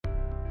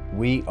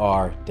We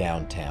are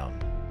downtown.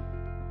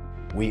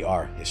 We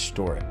are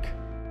historic.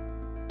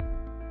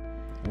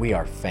 We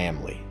are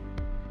family.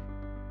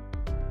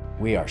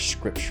 We are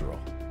scriptural.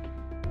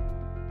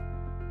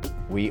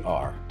 We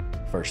are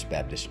First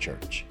Baptist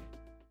Church.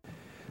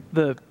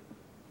 The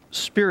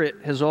Spirit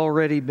has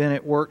already been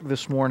at work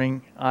this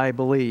morning, I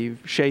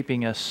believe,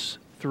 shaping us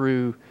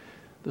through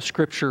the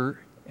Scripture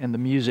and the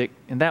music,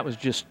 and that was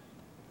just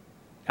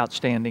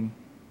outstanding,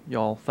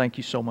 y'all. Thank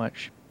you so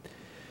much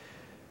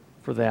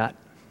for that.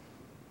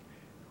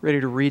 Ready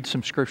to read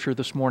some Scripture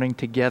this morning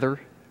together?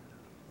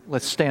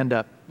 Let's stand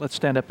up. Let's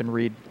stand up and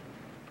read.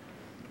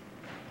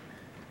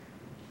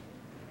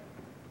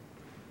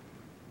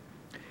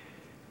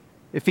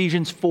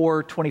 Ephesians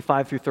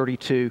 4:25 through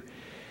 32.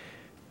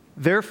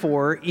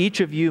 Therefore, each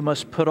of you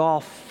must put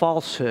off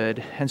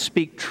falsehood and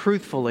speak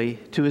truthfully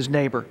to his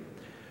neighbor.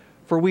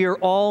 For we are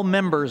all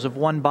members of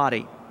one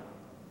body.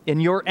 In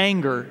your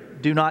anger,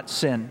 do not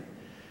sin.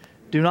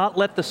 Do not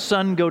let the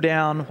sun go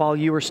down while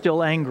you are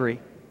still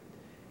angry.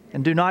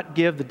 And do not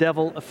give the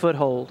devil a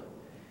foothold.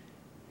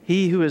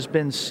 He who has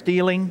been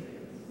stealing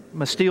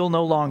must steal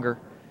no longer,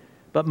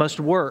 but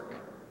must work,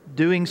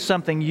 doing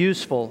something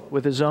useful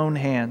with his own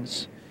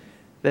hands,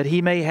 that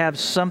he may have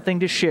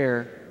something to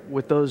share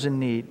with those in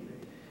need.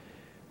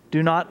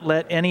 Do not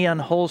let any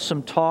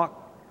unwholesome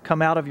talk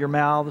come out of your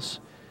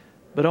mouths,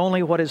 but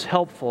only what is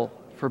helpful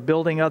for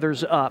building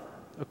others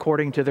up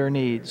according to their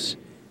needs,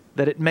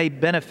 that it may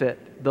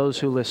benefit those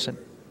who listen.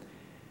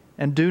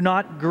 And do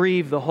not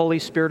grieve the Holy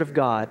Spirit of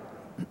God,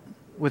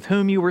 with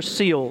whom you were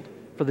sealed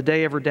for the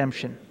day of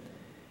redemption.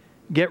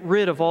 Get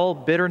rid of all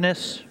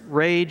bitterness,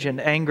 rage, and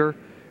anger,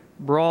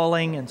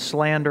 brawling and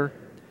slander,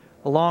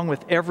 along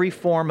with every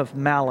form of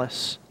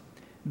malice.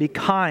 Be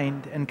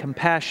kind and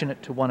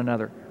compassionate to one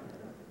another,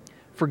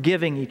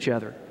 forgiving each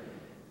other,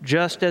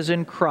 just as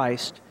in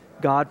Christ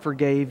God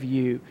forgave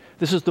you.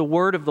 This is the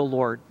word of the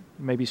Lord.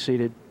 You may be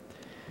seated.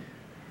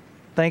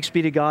 Thanks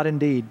be to God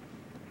indeed.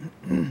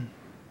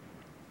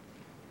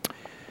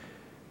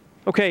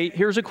 Okay,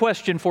 here's a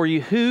question for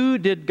you. Who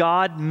did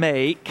God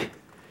make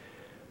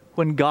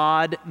when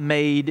God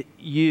made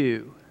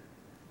you?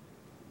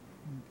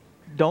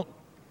 Don't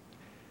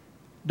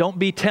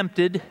be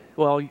tempted.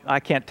 Well, I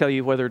can't tell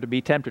you whether to be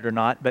tempted or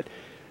not, but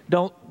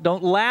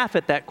don't laugh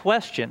at that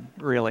question,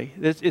 really.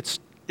 It's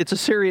a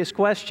serious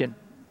question.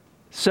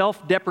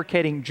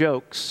 Self-deprecating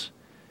jokes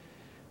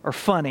are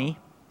funny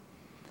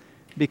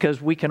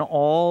because we can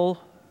all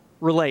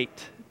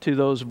relate to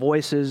those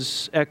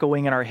voices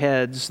echoing in our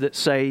heads that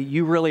say,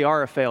 you really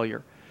are a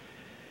failure.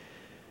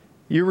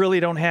 You really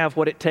don't have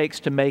what it takes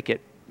to make it.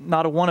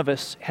 Not a one of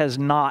us has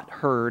not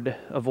heard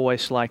a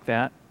voice like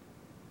that.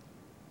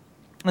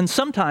 And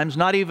sometimes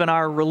not even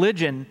our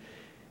religion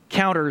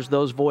counters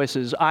those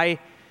voices. I,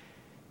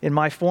 in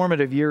my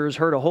formative years,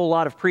 heard a whole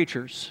lot of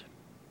preachers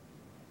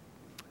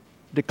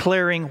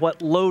declaring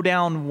what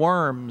low-down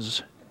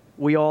worms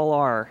we all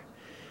are.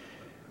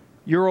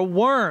 You're a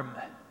worm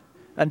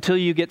until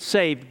you get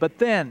saved, but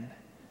then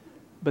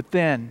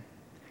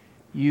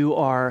you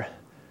are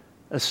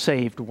a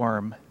saved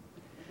worm.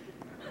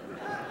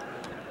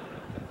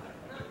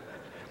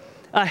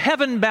 A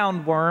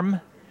heaven-bound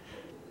worm.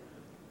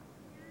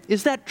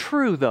 Is that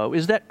true, though?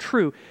 Is that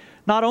true?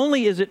 Not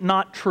only is it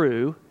not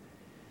true,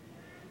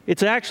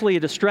 it's actually a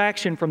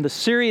distraction from the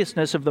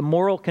seriousness of the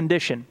moral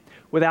condition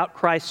without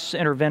Christ's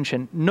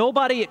intervention.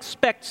 Nobody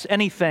expects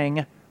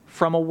anything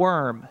from a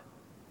worm.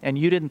 And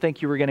you didn't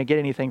think you were going to get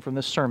anything from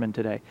this sermon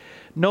today.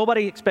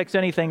 Nobody expects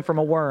anything from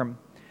a worm.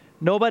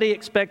 Nobody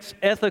expects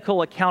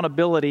ethical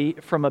accountability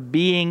from a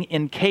being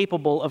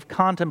incapable of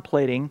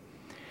contemplating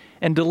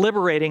and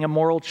deliberating a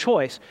moral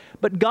choice.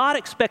 But God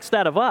expects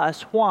that of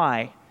us.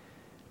 Why?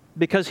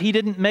 Because He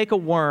didn't make a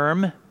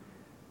worm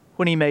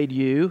when He made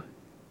you.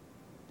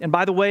 And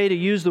by the way, to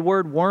use the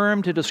word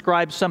worm to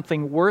describe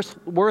something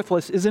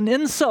worthless is an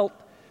insult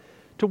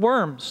to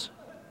worms,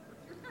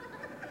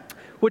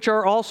 which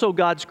are also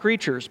God's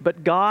creatures.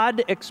 But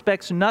God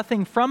expects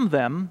nothing from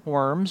them,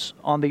 worms,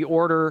 on the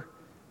order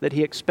that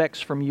He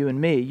expects from you and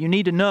me. You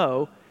need to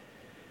know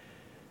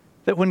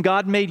that when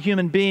God made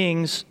human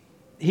beings,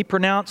 He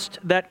pronounced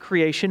that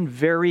creation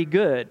very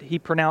good. He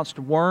pronounced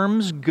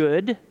worms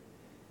good.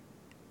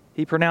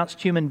 He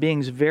pronounced human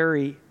beings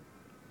very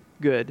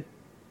good.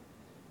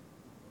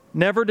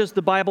 Never does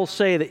the Bible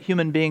say that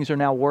human beings are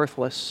now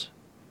worthless.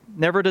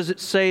 Never does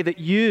it say that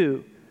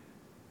you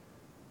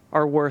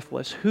are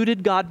worthless. Who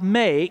did God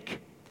make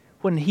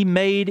when He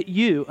made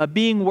you? A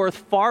being worth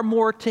far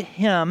more to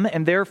Him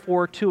and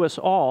therefore to us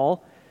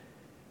all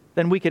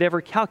than we could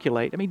ever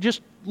calculate. I mean,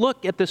 just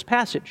look at this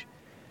passage.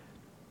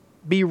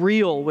 Be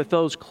real with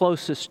those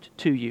closest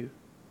to you,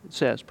 it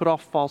says. Put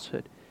off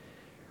falsehood.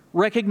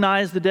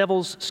 Recognize the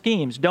devil's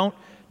schemes. Don't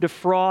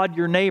defraud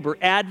your neighbor.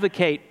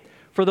 Advocate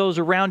for those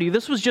around you.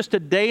 This was just a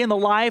day in the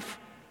life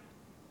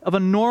of a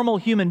normal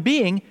human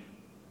being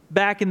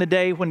back in the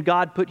day when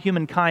God put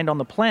humankind on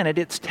the planet.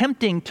 It's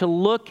tempting to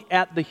look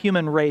at the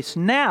human race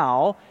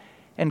now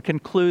and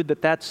conclude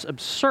that that's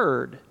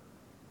absurd.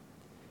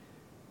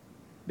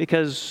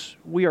 because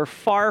we are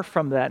far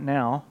from that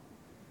now.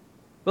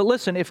 But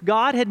listen, if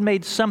God had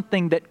made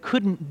something that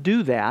couldn't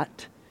do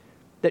that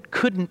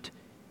couldn't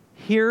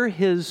hear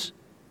His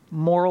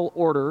moral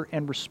order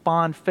and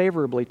respond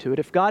favorably to it,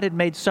 if God had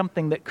made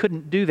something that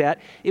couldn't do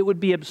that, it would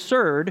be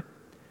absurd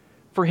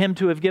for Him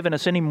to have given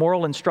us any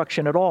moral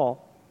instruction at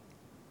all.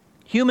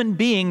 Human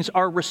beings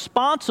are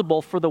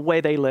responsible for the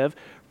way they live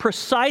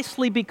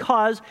precisely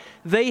because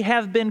they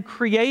have been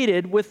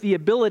created with the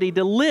ability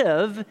to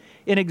live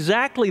in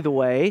exactly the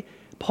way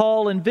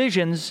Paul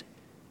envisions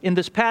in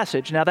this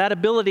passage. Now, that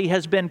ability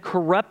has been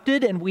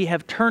corrupted and we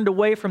have turned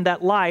away from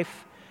that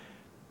life,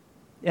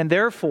 and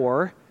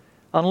therefore,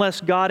 unless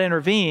God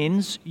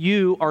intervenes,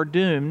 you are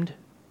doomed.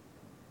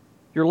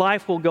 Your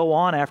life will go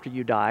on after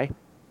you die,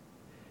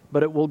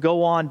 but it will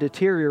go on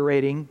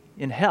deteriorating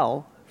in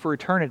hell for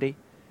eternity.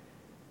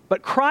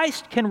 But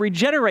Christ can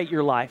regenerate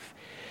your life.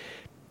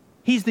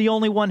 He's the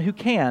only one who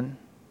can.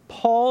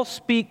 Paul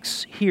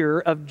speaks here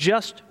of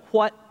just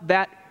what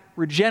that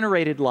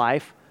regenerated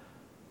life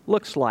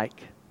looks like.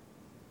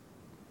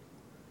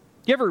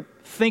 You ever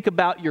think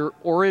about your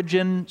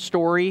origin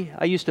story?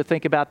 I used to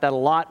think about that a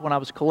lot when I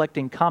was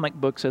collecting comic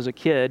books as a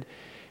kid.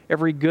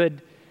 Every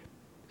good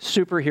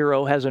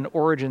superhero has an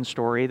origin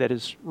story that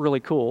is really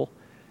cool.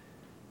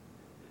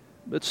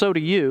 But so do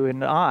you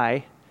and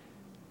I.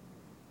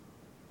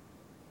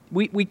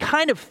 We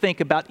kind of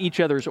think about each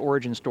other's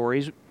origin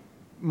stories,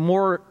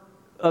 more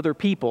other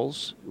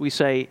people's. We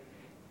say,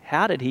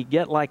 how did he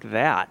get like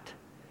that?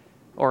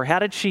 Or how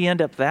did she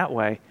end up that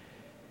way?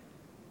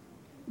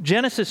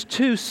 Genesis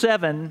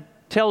 2:7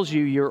 tells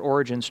you your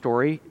origin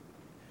story.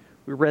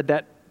 We read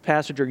that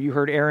passage, or you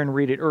heard Aaron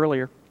read it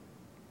earlier.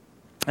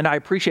 And I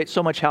appreciate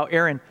so much how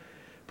Aaron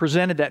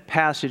presented that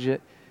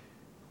passage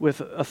with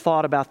a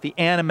thought about the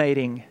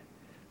animating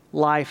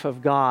life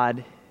of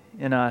God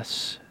in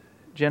us.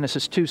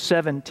 Genesis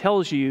 2:7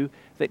 tells you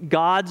that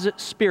God's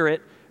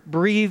Spirit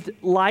breathed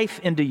life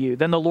into you.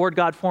 Then the Lord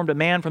God formed a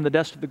man from the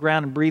dust of the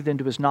ground and breathed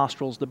into his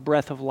nostrils the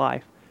breath of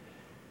life.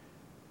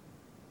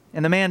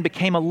 And the man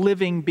became a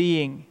living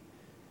being.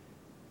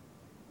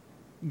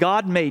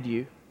 God made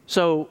you,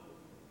 so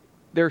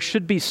there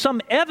should be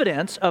some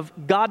evidence of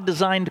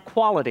God-designed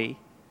quality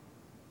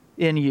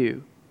in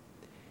you.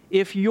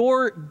 If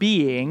your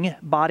being,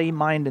 body,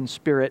 mind, and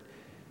spirit,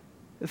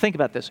 think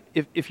about this.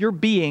 If your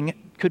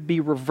being could be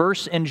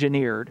reverse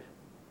engineered,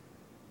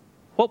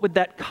 what would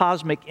that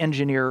cosmic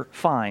engineer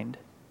find?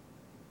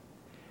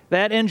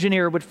 That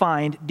engineer would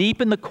find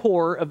deep in the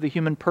core of the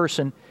human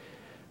person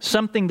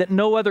something that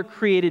no other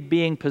created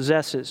being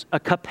possesses, a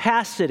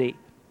capacity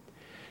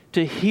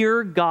to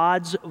hear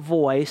God's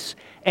voice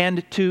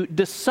and to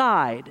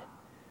decide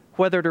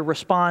whether to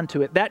respond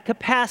to it. That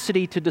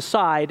capacity to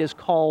decide is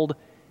called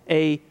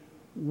a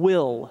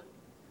will.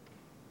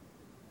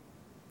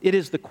 It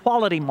is the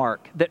quality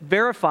mark that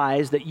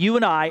verifies that you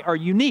and I are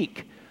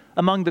unique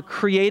among the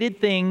created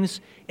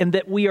things and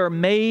that we are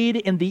made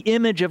in the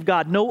image of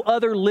God. No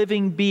other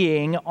living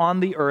being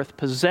on the earth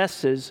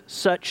possesses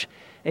such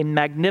a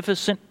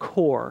magnificent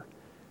core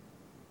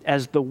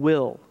as the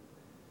will.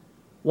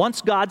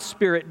 Once God's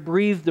Spirit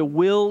breathed the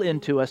will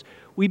into us,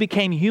 we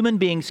became human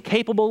beings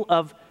capable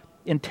of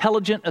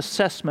intelligent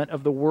assessment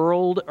of the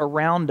world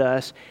around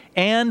us,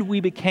 and we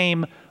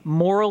became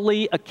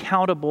morally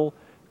accountable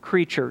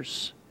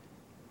creatures.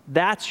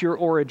 That's your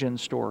origin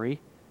story.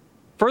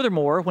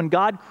 Furthermore, when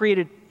God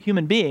created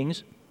human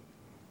beings,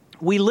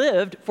 we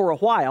lived for a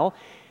while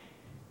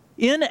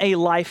in a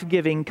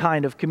life-giving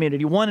kind of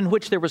community, one in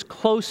which there was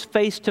close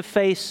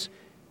face-to-face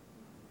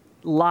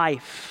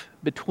life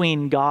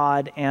between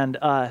God and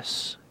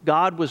us.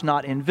 God was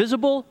not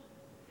invisible,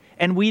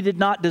 and we did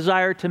not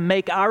desire to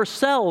make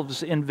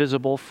ourselves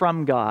invisible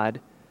from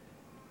God.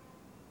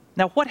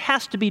 Now, what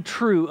has to be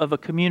true of a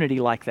community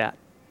like that?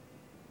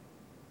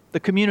 The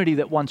community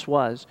that once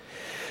was.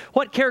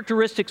 What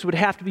characteristics would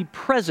have to be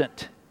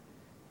present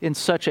in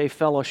such a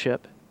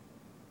fellowship?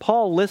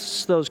 Paul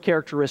lists those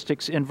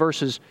characteristics in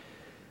verses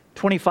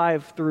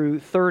 25 through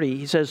 30.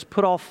 He says,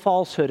 put off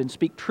falsehood and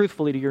speak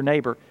truthfully to your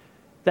neighbor.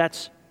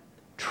 That's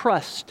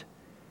trust,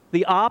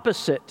 the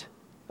opposite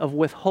of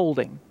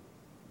withholding.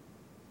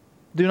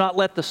 Do not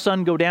let the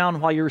sun go down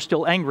while you're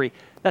still angry.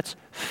 That's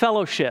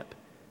fellowship,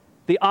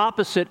 the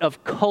opposite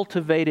of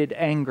cultivated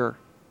anger.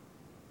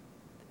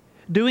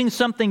 Doing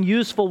something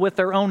useful with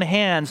their own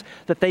hands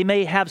that they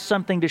may have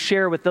something to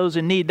share with those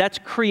in need. That's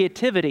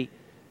creativity,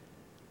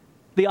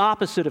 the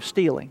opposite of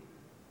stealing.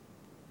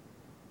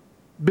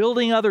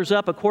 Building others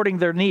up according to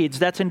their needs.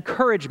 That's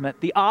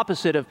encouragement, the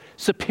opposite of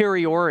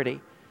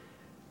superiority.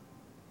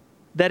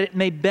 That it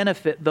may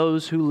benefit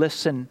those who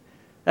listen.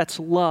 That's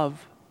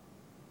love.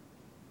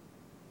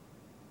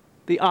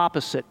 The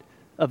opposite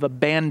of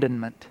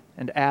abandonment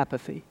and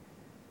apathy.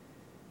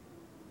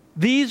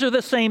 These are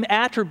the same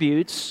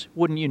attributes,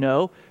 wouldn't you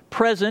know,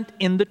 present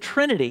in the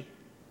Trinity.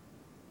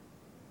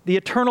 The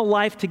eternal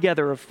life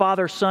together of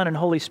Father, Son, and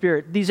Holy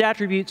Spirit. These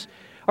attributes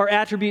are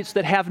attributes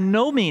that have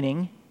no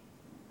meaning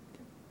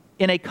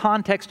in a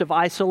context of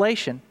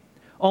isolation.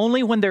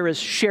 Only when there is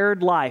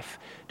shared life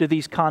do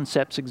these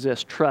concepts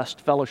exist: trust,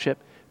 fellowship,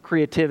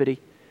 creativity,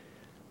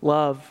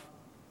 love,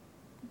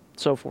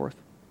 so forth.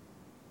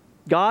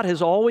 God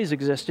has always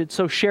existed,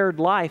 so shared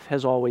life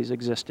has always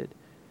existed.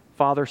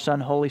 Father, Son,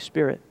 Holy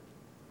Spirit.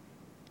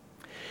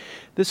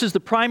 This is the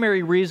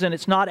primary reason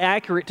it's not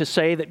accurate to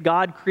say that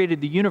God created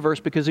the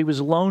universe because He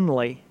was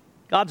lonely.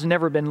 God's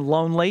never been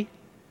lonely.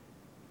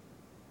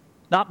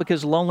 Not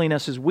because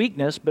loneliness is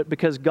weakness, but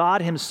because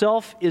God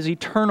Himself is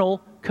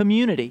eternal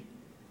community.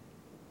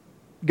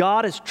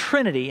 God is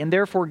Trinity, and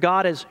therefore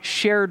God has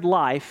shared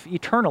life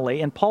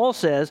eternally. And Paul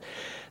says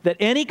that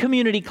any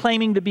community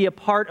claiming to be a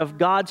part of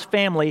God's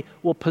family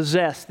will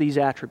possess these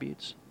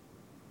attributes.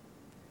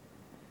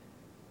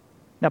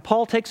 Now,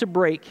 Paul takes a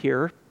break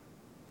here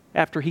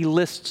after he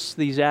lists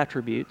these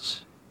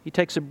attributes. He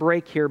takes a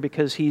break here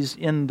because he's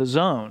in the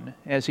zone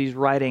as he's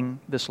writing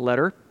this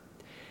letter,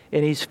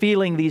 and he's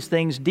feeling these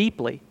things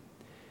deeply.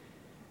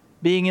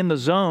 Being in the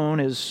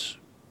zone is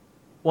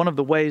one of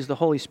the ways the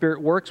Holy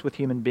Spirit works with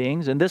human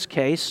beings. In this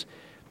case,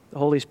 the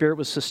Holy Spirit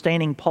was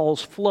sustaining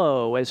Paul's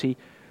flow as he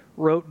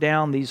wrote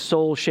down these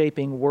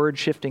soul-shaping,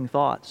 word-shifting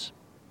thoughts.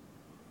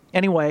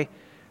 Anyway,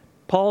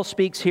 Paul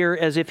speaks here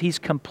as if he's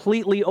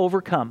completely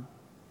overcome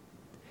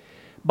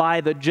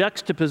by the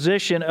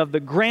juxtaposition of the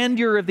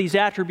grandeur of these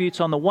attributes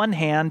on the one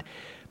hand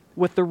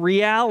with the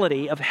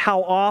reality of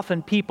how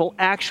often people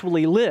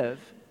actually live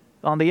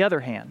on the other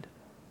hand.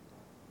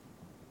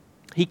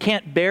 He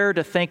can't bear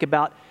to think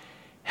about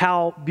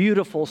how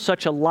beautiful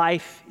such a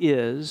life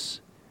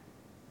is,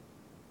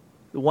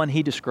 the one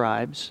he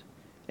describes,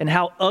 and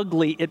how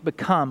ugly it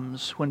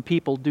becomes when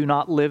people do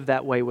not live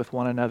that way with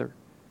one another.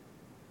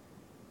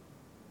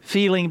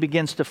 Feeling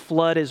begins to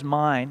flood his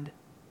mind,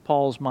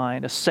 Paul's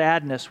mind, a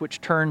sadness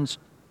which turns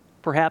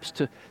perhaps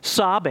to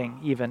sobbing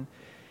even.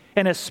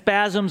 And as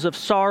spasms of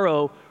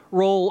sorrow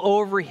roll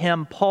over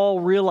him, Paul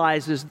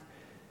realizes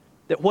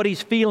that what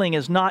he's feeling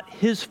is not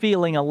his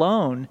feeling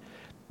alone,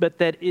 but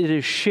that it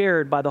is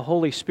shared by the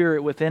Holy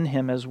Spirit within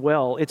him as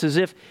well. It's as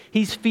if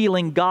he's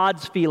feeling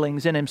God's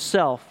feelings in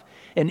himself,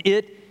 and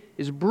it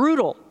is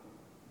brutal.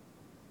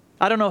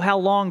 I don't know how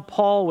long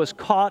Paul was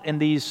caught in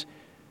these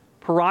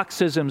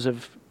paroxysms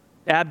of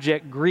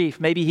abject grief.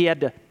 Maybe he had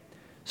to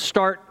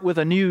start with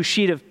a new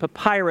sheet of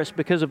papyrus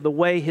because of the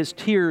way his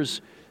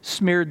tears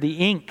smeared the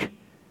ink.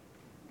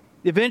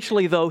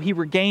 Eventually, though, he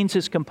regains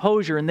his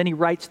composure, and then he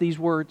writes these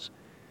words: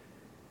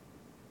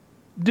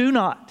 "Do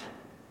not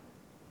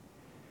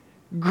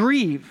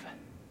grieve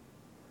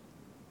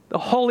the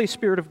Holy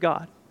Spirit of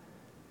God,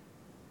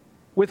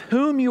 with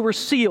whom you were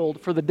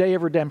sealed for the day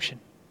of redemption."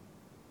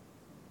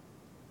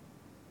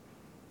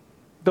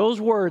 Those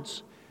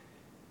words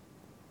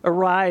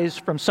arise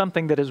from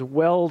something that is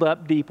welled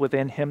up deep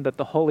within him that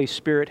the Holy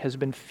Spirit has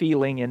been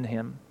feeling in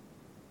him.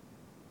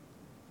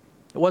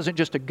 It wasn't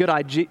just a good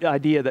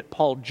idea that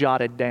Paul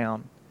jotted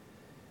down.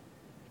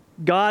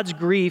 God's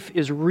grief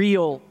is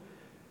real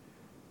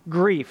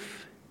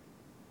grief.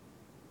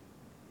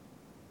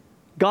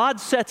 God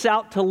sets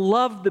out to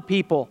love the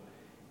people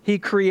He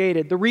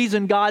created. The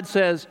reason God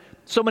says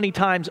so many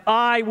times,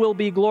 "I will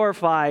be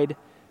glorified,"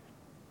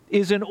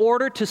 is in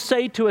order to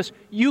say to us,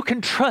 you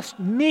can trust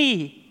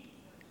me.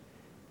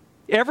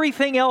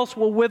 Everything else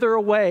will wither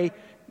away.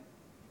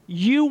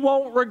 You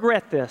won't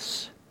regret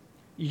this.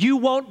 You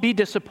won't be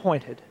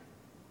disappointed.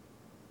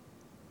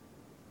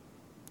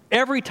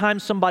 Every time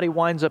somebody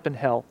winds up in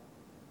hell,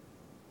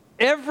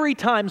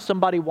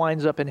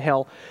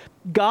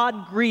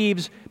 God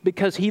grieves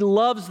because He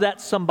loves that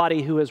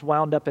somebody who has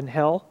wound up in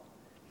hell,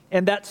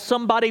 and that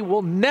somebody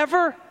will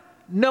never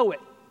know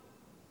it.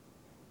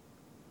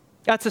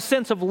 That's a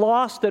sense of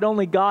loss that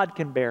only God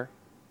can bear.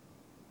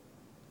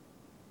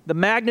 The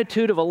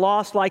magnitude of a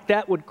loss like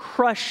that would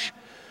crush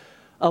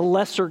a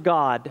lesser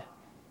God.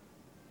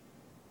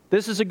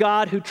 This is a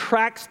God who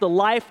tracks the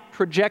life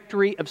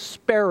trajectory of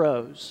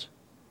sparrows.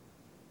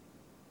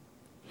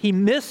 He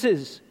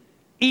misses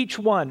each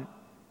one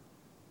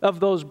of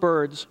those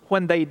birds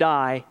when they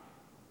die.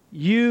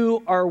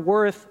 You are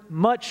worth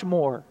much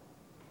more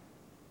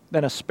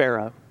than a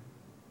sparrow.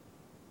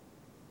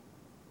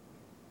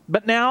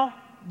 But now,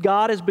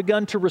 God has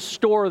begun to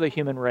restore the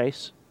human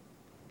race,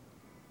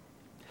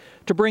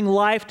 to bring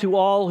life to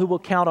all who will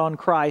count on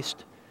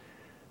Christ.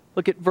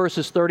 Look at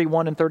verses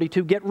 31 and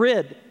 32. Get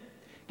rid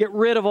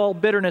of all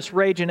bitterness,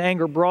 rage, and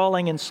anger,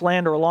 brawling and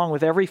slander, along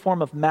with every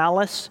form of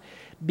malice.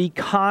 Be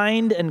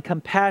kind and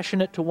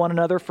compassionate to one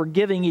another,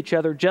 forgiving each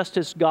other, just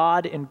as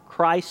God in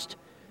Christ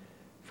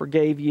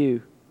forgave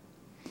you.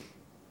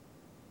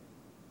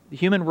 The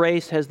human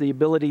race has the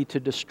ability to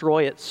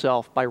destroy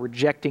itself by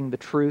rejecting the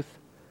truth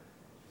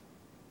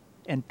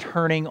and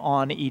turning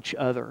on each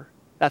other.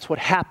 That's what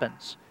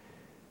happens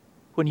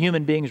when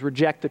human beings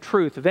reject the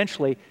truth.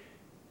 Eventually,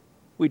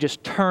 we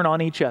just turn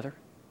on each other.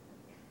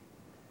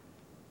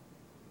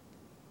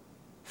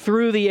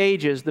 Through the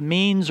ages, the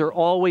means are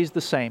always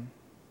the same: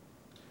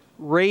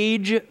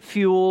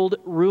 rage-fueled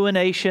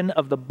ruination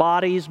of the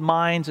bodies,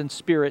 minds, and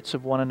spirits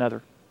of one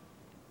another.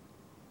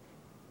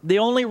 The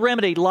only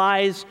remedy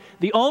lies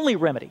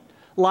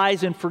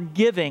lies in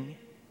forgiving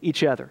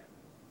each other.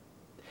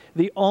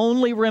 The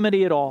only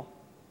remedy at all.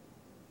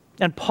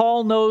 And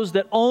Paul knows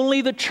that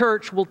only the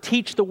church will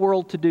teach the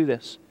world to do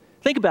this.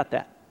 Think about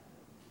that.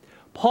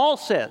 Paul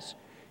says,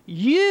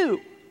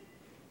 you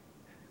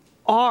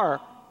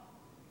are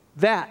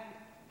that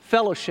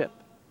fellowship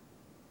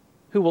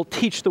who will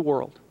teach the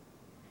world.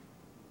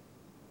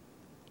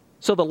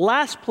 So the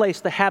last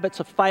place the habits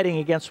of fighting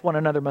against one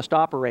another must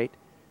operate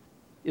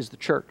is the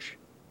church.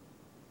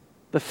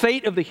 The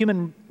fate of the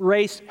human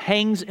race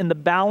hangs in the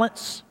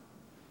balance.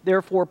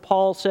 Therefore,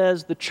 Paul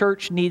says the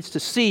church needs to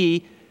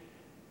see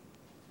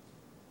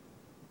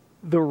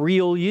the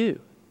real you.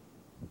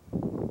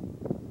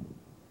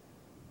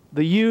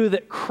 The you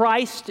that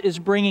Christ is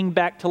bringing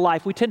back to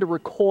life. We tend to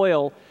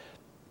recoil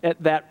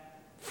at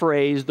that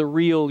phrase, the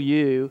real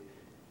you,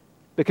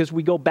 because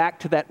we go back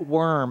to that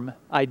worm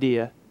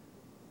idea.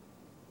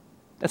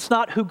 That's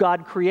not who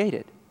God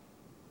created.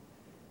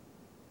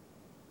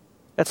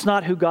 That's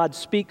not who God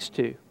speaks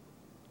to.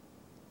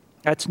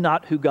 That's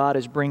not who God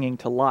is bringing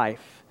to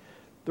life.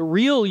 The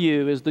real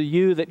you is the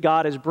you that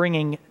God is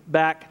bringing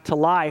back to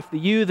life, the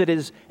you that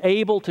is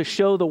able to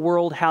show the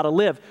world how to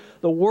live.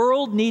 The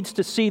world needs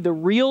to see the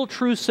real,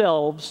 true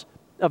selves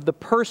of the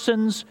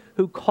persons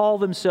who call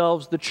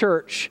themselves the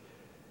church.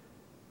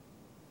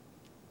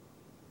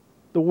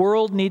 The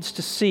world needs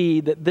to see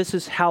that this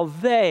is how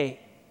they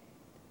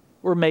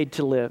were made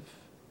to live.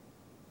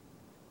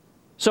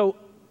 So,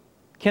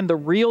 can the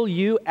real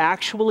you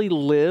actually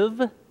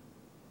live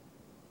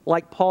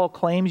like Paul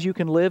claims you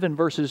can live in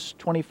verses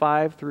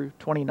 25 through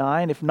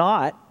 29? If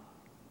not,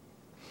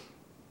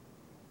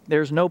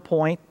 there's no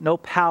point, no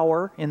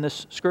power in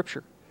this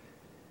scripture.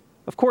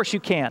 Of course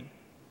you can.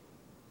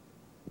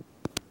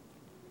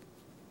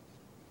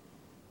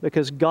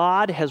 Because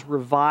God has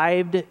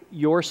revived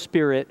your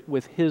spirit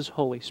with His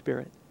Holy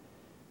Spirit.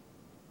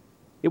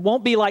 It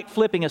won't be like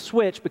flipping a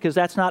switch, because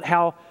that's not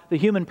how the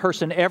human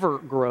person ever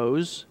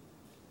grows.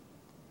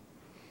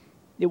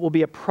 It will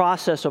be a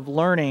process of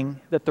learning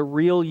that the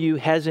real you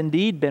has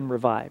indeed been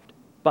revived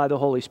by the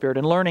Holy Spirit,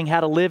 and learning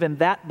how to live in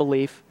that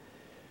belief.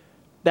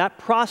 That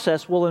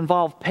process will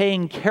involve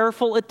paying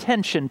careful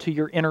attention to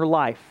your inner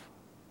life.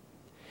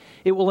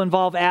 It will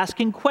involve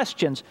asking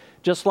questions,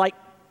 just like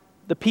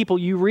the people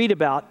you read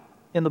about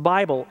in the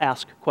Bible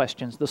ask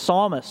questions. The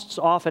psalmists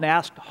often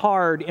asked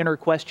hard inner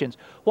questions.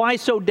 Why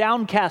so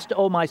downcast,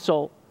 O my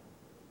soul?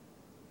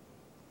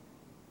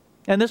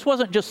 And this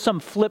wasn't just some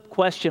flip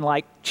question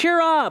like, cheer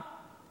up,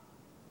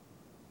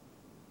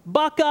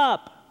 buck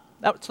up.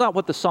 That's not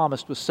what the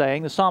psalmist was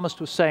saying. The psalmist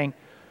was saying,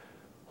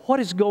 what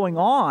is going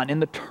on in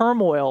the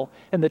turmoil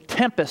and the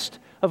tempest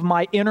of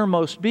my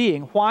innermost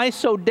being? Why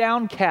so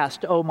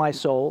downcast, O my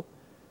soul?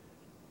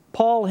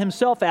 Paul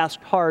himself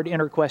asked hard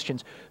inner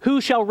questions. Who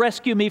shall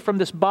rescue me from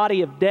this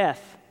body of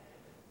death?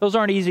 Those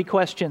aren't easy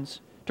questions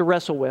to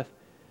wrestle with.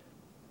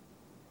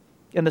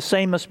 And the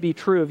same must be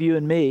true of you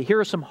and me. Here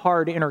are some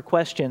hard inner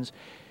questions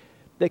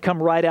that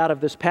come right out of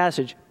this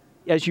passage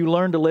as you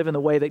learn to live in the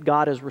way that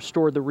God has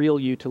restored the real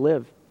you to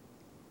live.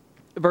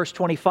 Verse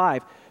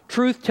 25,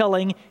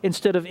 truth-telling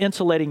instead of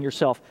insulating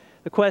yourself.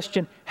 The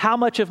question, how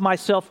much of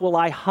myself will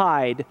I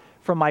hide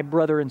from my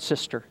brother and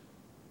sister?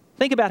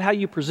 Think about how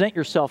you present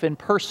yourself in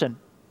person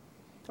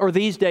or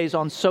these days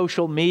on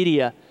social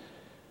media.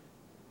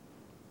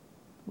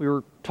 We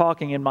were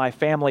talking in my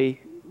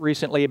family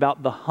recently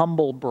about the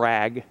humble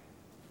brag.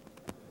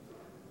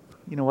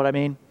 You know what I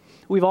mean?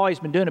 We've always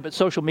been doing it, but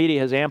social media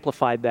has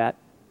amplified that.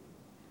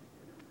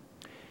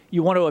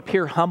 You want to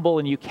appear humble,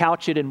 and you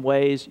couch it in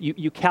ways,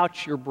 you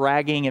couch your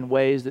bragging in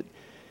ways that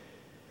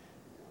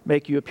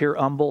make you appear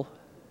humble.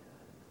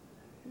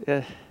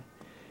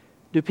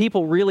 Do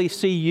people really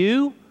see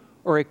you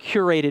or a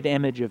curated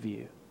image of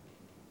you?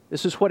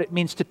 This is what it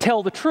means to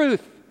tell the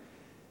truth.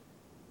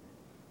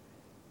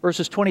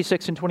 Verses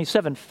 26 and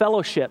 27,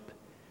 fellowship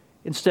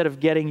instead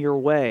of getting your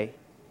way.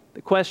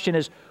 The question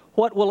is,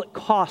 what will it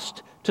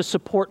cost to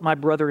support my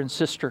brother and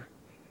sister?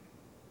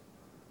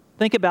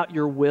 Think about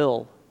your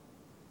will.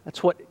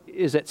 That's what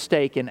is at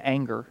stake in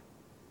anger.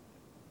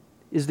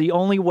 Is the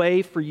only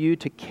way for you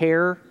to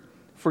care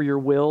for your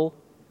will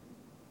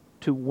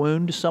to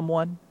wound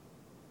someone?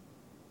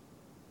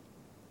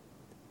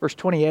 Verse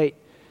 28,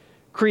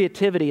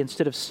 creativity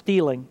instead of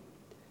stealing.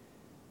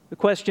 The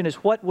question is,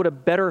 what would a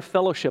better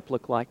fellowship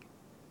look like?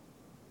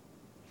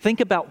 Think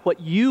about what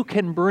you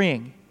can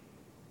bring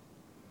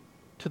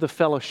to the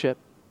fellowship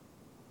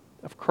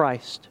of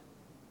Christ.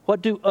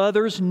 What do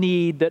others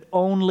need that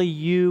only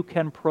you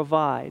can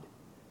provide?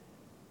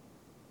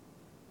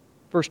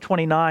 Verse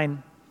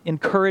 29,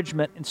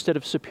 encouragement instead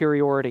of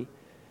superiority.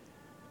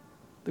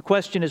 The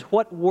question is,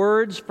 what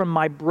words would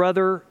my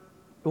brother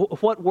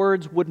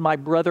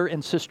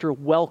and sister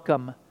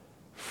welcome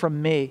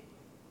from me?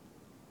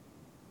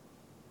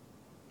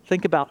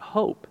 Think about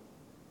hope.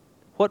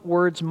 What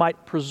words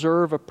might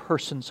preserve a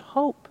person's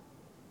hope?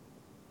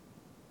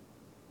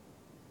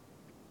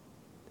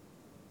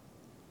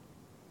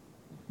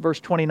 Verse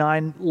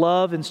 29,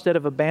 love instead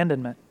of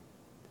abandonment.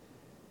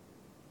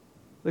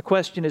 The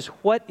question is,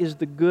 what is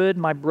the good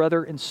my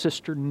brother and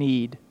sister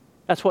need?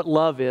 That's what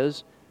love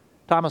is.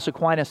 Thomas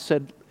Aquinas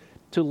said,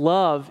 to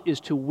love is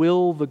to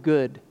will the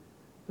good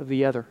of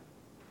the other.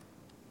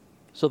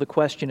 So the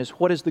question is,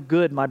 what is the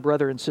good my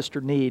brother and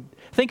sister need?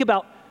 Think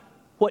about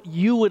what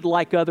you would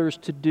like others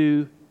to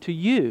do to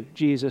you,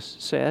 Jesus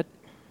said.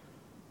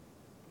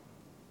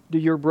 Do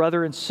your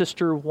brother and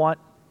sister want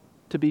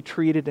to be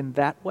treated in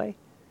that way?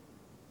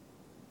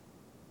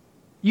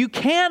 You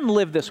can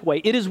live this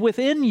way. It is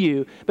within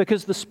you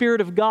because the Spirit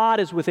of God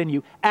is within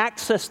you.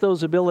 Access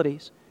those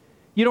abilities.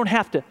 You don't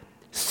have to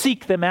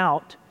seek them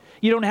out.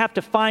 You don't have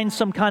to find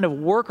some kind of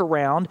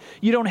workaround.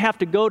 You don't have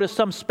to go to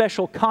some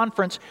special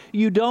conference.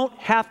 You don't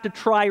have to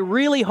try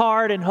really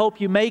hard and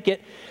hope you make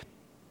it.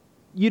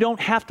 You don't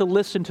have to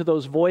listen to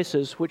those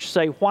voices which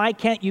say, why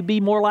can't you be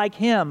more like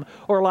him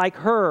or like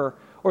her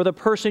or the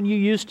person you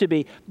used to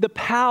be? The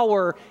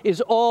power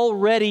is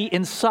already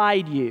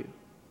inside you.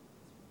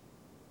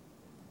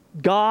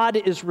 God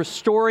is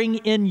restoring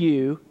in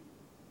you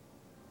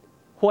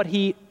what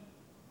He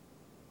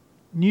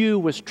knew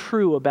was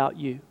true about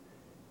you.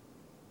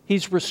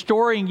 He's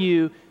restoring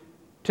you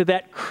to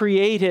that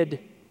created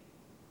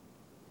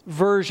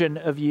version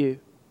of you.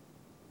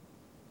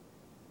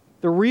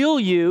 The real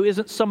you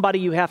isn't somebody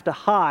you have to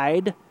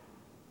hide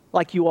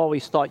like you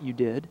always thought you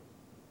did.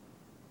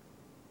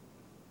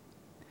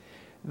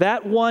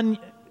 That one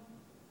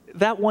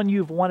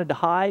you've wanted to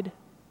hide,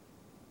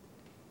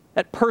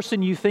 that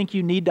person you think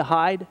you need to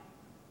hide,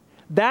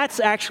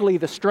 that's actually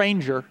the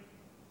stranger,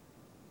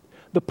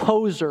 the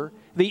poser,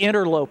 the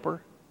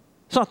interloper.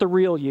 It's not the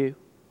real you.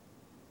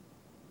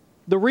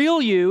 The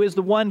real you is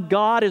the one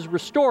God is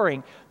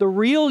restoring. The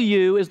real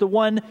you is the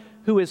one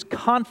who is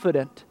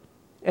confident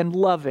and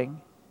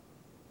loving.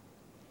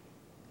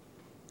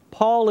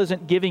 Paul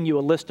isn't giving you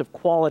a list of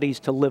qualities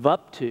to live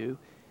up to,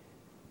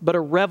 but a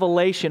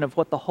revelation of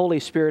what the Holy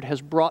Spirit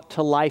has brought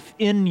to life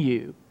in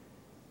you.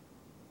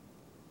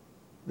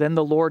 Then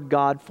the Lord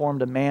God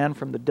formed a man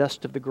from the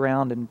dust of the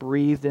ground and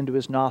breathed into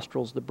his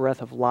nostrils the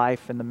breath of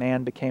life, and the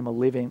man became a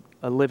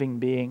living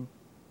being.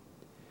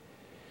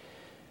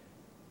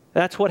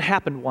 That's what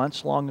happened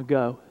once, long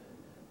ago.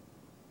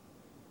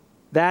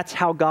 That's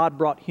how God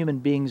brought human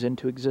beings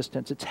into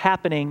existence. It's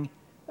happening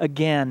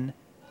again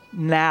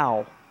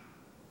now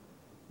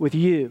with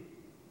you,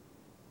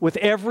 with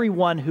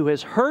everyone who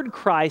has heard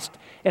Christ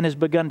and has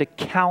begun to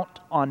count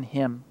on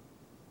Him.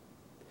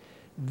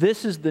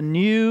 This is the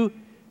new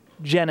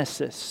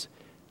Genesis.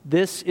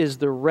 This is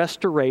the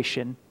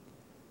restoration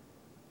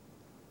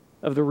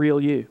of the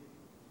real you.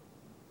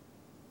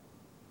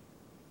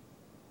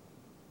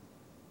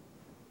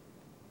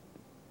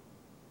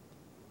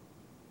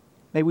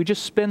 May we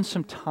just spend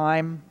some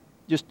time,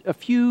 just a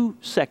few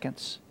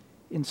seconds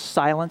in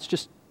silence,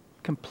 just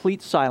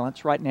complete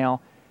silence right now,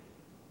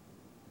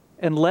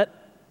 and let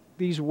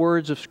these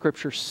words of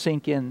Scripture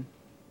sink in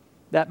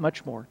that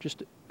much more.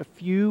 Just a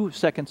few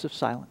seconds of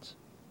silence.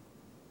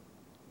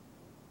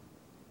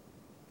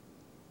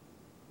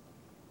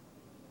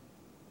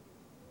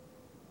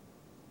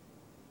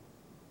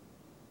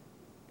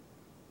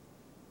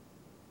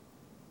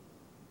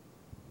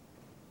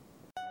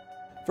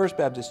 First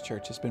Baptist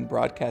Church has been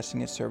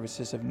broadcasting its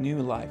services of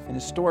new life and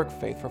historic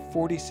faith for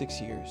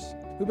 46 years.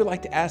 We would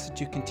like to ask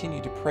that you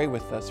continue to pray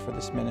with us for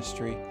this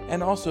ministry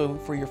and also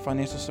for your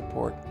financial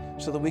support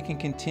so that we can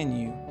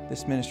continue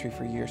this ministry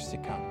for years to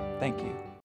come. Thank you.